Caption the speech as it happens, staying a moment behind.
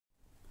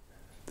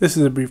This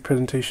is a brief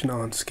presentation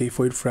on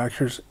scaphoid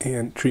fractures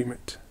and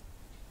treatment.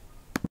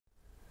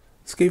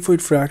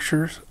 Scaphoid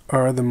fractures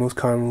are the most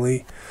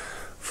commonly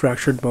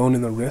fractured bone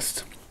in the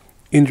wrist.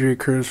 Injury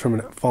occurs from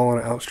a fall on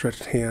an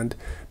outstretched hand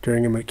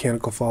during a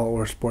mechanical fall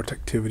or sports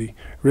activity.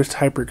 Wrist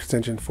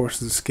hyperextension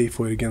forces the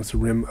scaphoid against the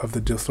rim of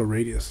the distal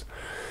radius.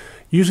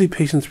 Usually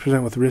patients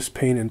present with wrist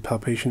pain and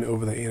palpation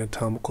over the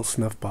anatomical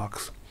snuff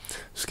box.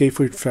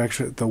 Scaphoid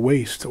fracture at the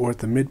waist or at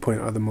the midpoint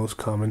are the most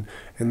common,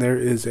 and there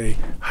is a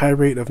high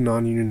rate of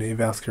non-union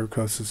avascular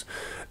necrosis,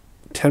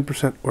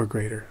 10% or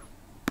greater.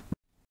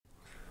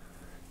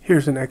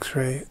 Here's an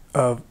x-ray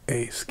of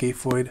a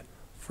scaphoid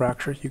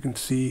fracture. You can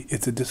see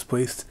it's a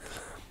displaced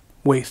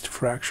waist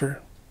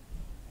fracture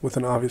with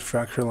an obvious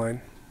fracture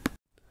line.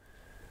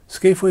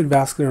 Scaphoid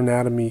vascular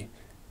anatomy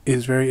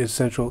is very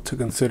essential to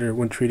consider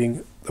when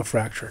treating the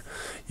fracture.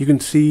 You can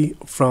see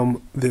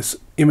from this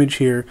image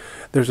here,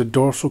 there's a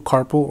dorsal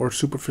carpal or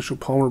superficial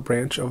palmar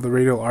branch of the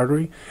radial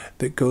artery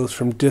that goes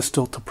from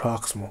distal to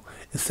proximal.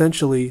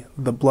 Essentially,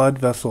 the blood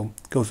vessel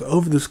goes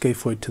over the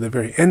scaphoid to the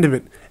very end of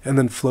it and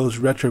then flows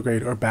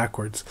retrograde or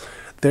backwards.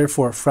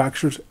 Therefore,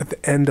 fractures at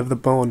the end of the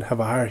bone have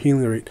a higher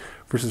healing rate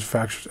versus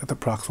fractures at the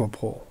proximal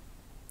pole.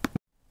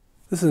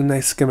 This is a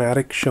nice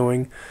schematic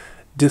showing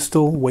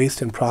distal,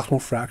 waist, and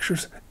proximal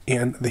fractures,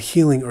 and the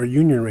healing or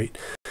union rate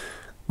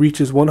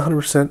reaches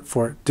 100%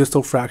 for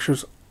distal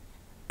fractures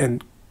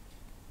and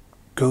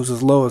goes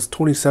as low as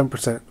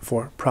 27%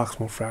 for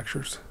proximal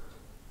fractures.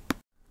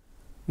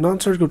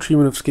 Non-surgical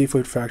treatment of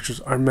scaphoid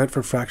fractures are meant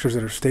for fractures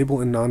that are stable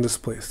and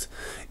non-displaced.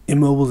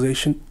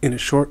 Immobilization in a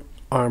short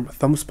arm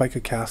thumb spica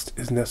cast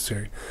is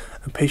necessary.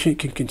 A patient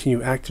can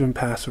continue active and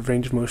passive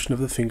range of motion of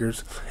the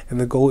fingers, and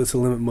the goal is to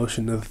limit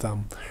motion of the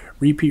thumb.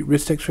 Repeat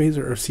wrist x-rays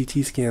or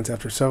CT scans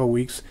after several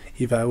weeks.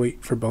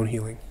 Evaluate for bone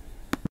healing.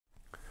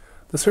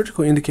 The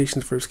surgical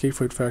indications for a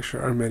scaphoid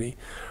fracture are many.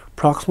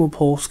 Proximal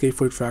pole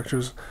scaphoid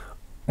fractures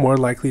more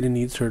likely to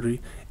need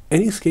surgery.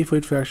 Any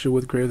scaphoid fracture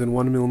with greater than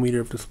 1 millimeter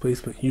of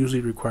displacement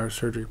usually requires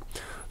surgery.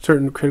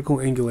 Certain critical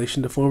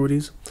angulation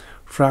deformities,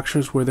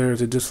 fractures where there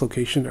is a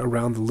dislocation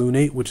around the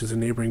lunate, which is a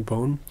neighboring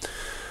bone,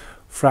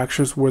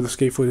 fractures where the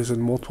scaphoid is in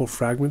multiple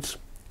fragments,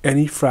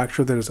 any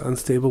fracture that is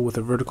unstable with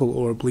a vertical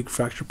or oblique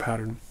fracture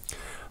pattern.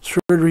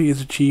 Surgery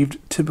is achieved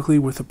typically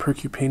with a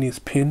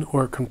percutaneous pin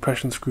or a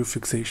compression screw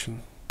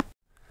fixation.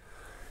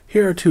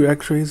 Here are two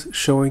x-rays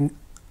showing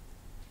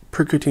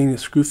percutaneous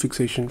screw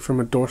fixation from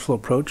a dorsal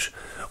approach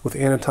with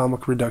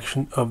anatomic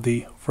reduction of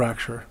the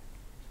fracture.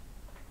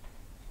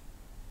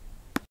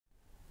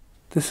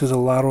 This is a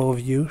lateral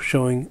view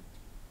showing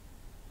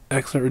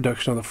excellent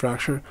reduction of the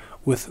fracture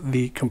with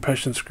the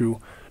compression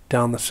screw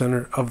down the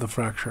center of the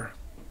fracture.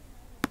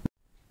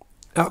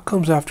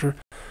 Outcomes after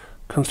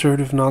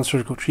conservative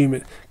non-surgical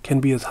treatment can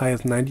be as high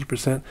as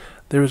 90%.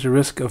 There is a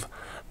risk of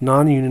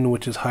non-union,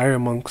 which is higher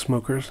among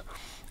smokers,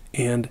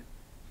 and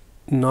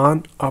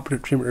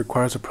non-operative treatment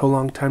requires a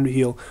prolonged time to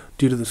heal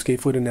due to the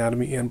scaphoid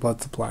anatomy and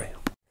blood supply.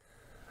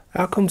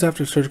 Outcomes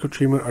after surgical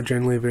treatment are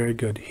generally very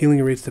good.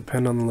 Healing rates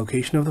depend on the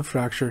location of the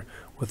fracture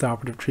with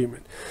operative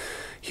treatment.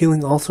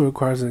 Healing also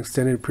requires an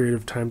extended period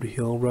of time to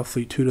heal,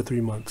 roughly 2 to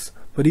 3 months.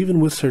 But even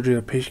with surgery,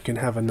 a patient can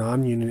have a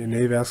non-union and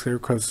avascular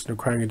necrosis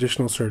requiring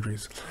additional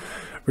surgeries,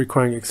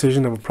 requiring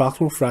excision of a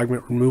proximal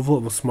fragment, removal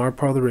of a smart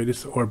part of the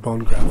radius, or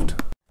bone graft.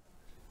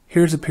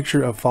 Here's a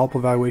picture of follow-up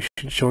evaluation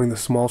showing the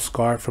small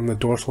scar from the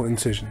dorsal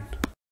incision.